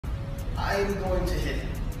I'm going to hit him,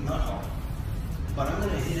 not hard, but I'm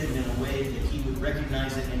going to hit him in a way that he would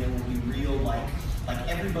recognize it and it will be real, like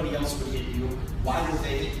everybody else would hit you. Why would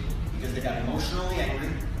they hit you? Because they got emotionally angry,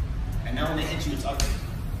 and now when they hit you, it's ugly.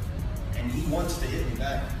 And he wants to hit me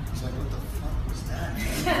back. He's like, what the fuck was that?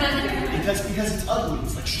 because it's ugly,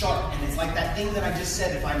 it's like sharp, and it's like that thing that I just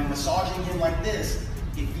said, if I'm massaging him like this,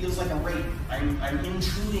 it feels like a rape. I'm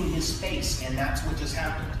intruding his space, and that's what just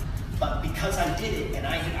happened. But because I did it, and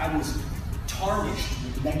I was tarnished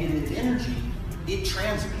with negative energy, it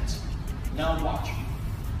transmits. Now watch.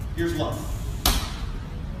 Here's love.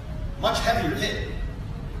 Much heavier hit.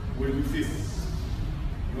 What do you feel?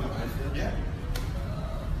 You want to feel? Yeah.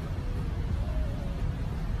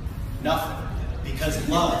 Nothing. Because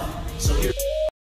love. So here.